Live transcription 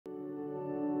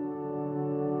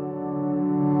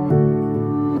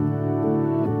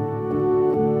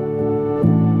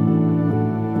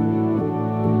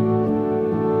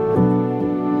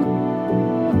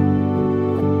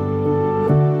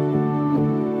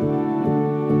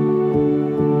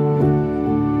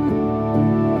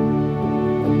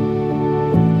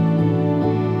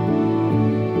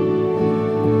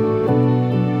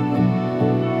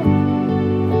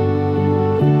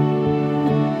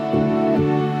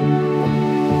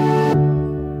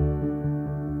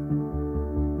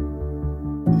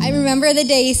remember the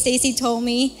day Stacy told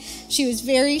me she was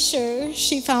very sure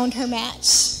she found her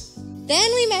match.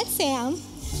 Then we met Sam.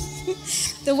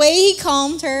 The way he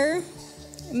calmed her,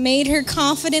 made her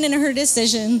confident in her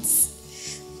decisions.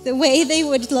 The way they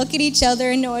would look at each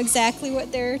other and know exactly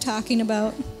what they're talking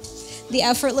about. The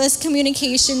effortless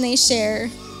communication they share.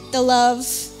 The love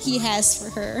he has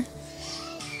for her.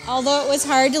 Although it was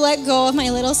hard to let go of my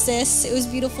little sis, it was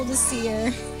beautiful to see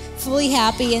her fully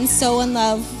happy and so in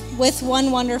love with one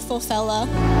wonderful fella.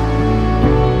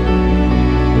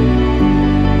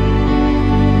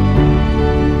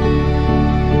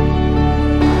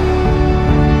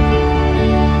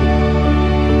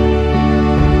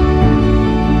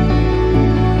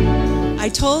 I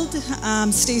told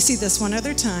Stacy this one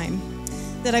other time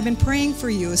that I've been praying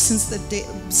for you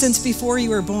since before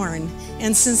you were born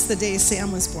and since the day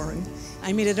Sam was born.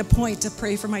 I made it a point to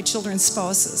pray for my children's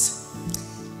spouses.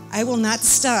 I will not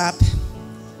stop.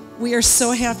 We are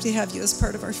so happy to have you as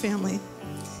part of our family,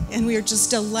 and we are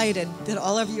just delighted that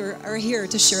all of you are here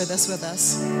to share this with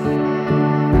us.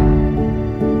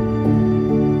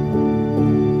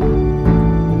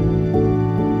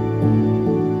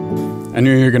 I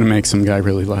knew you were going to make some guy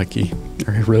really lucky,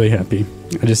 or really happy.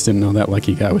 I just didn't know that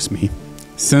lucky guy was me.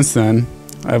 Since then,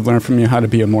 I've learned from you how to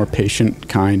be a more patient,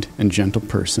 kind, and gentle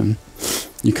person.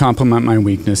 You complement my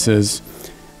weaknesses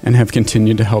and have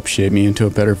continued to help shape me into a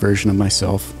better version of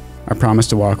myself. I promise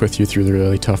to walk with you through the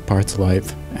really tough parts of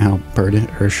life and help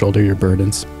shoulder your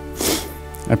burdens.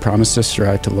 I promise to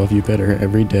strive to love you better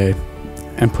every day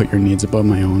and put your needs above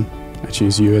my own. I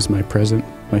choose you as my present,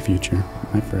 my future,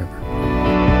 my forever.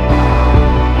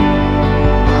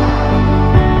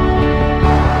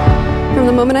 From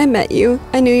the moment I met you,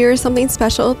 I knew you were something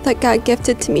special that God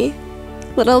gifted to me.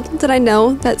 Little did I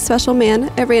know that special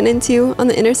man I ran into on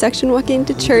the intersection walking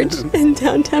to church in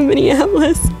downtown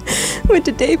Minneapolis would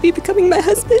today be becoming my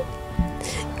husband.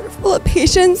 You're full of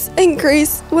patience and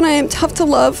grace when I am tough to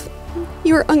love.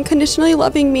 You are unconditionally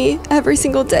loving me every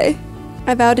single day.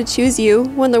 I vow to choose you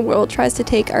when the world tries to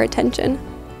take our attention.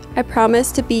 I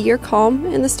promise to be your calm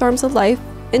in the storms of life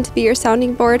and to be your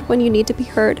sounding board when you need to be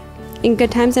heard. In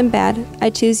good times and bad, I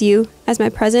choose you as my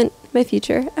present, my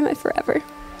future, and my forever.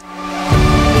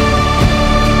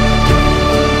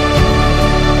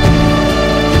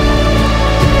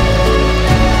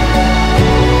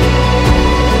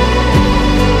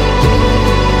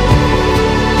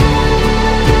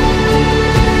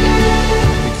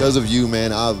 Because of you,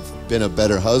 man, I've been a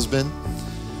better husband.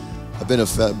 I've been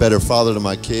a better father to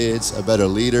my kids, a better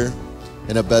leader,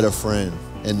 and a better friend.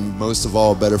 And most of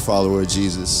all, a better follower of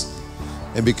Jesus.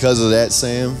 And because of that,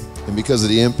 Sam, and because of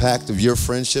the impact of your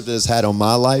friendship that it's had on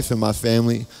my life and my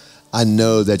family, I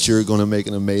know that you're going to make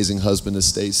an amazing husband to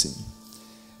Stacy.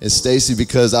 And Stacy,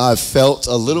 because I've felt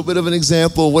a little bit of an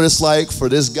example of what it's like for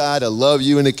this guy to love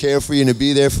you and to care for you and to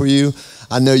be there for you,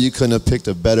 I know you couldn't have picked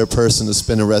a better person to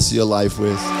spend the rest of your life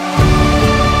with.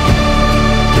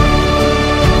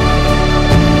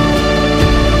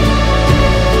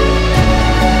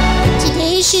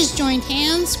 Today she's joined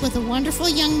hands with a wonderful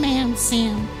young man,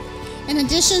 Sam. In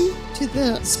addition to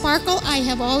the sparkle I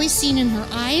have always seen in her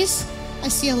eyes, I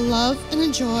see a love and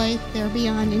a joy there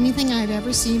beyond anything I've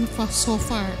ever seen so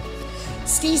far.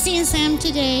 Stacy and Sam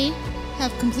today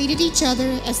have completed each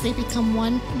other as they become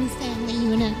one new family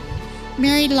unit.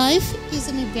 Married life is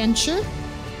an adventure,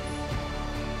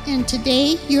 and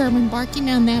today you are embarking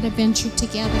on that adventure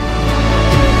together.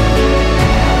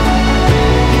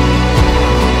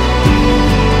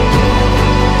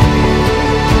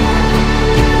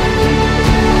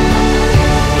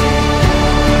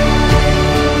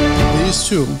 These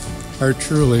two are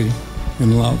truly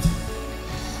in love.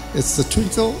 It's the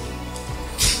twinkle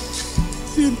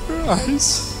in their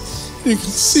eyes. You can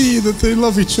see that they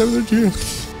love each other dearly.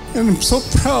 And I'm so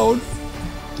proud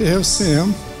to have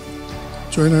Sam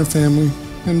join our family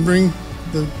and bring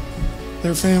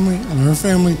their family and our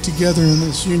family together in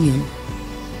this union,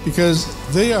 because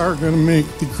they are going to make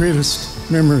the greatest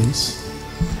memories.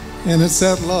 And it's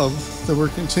that love that we're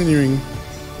continuing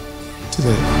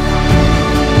today.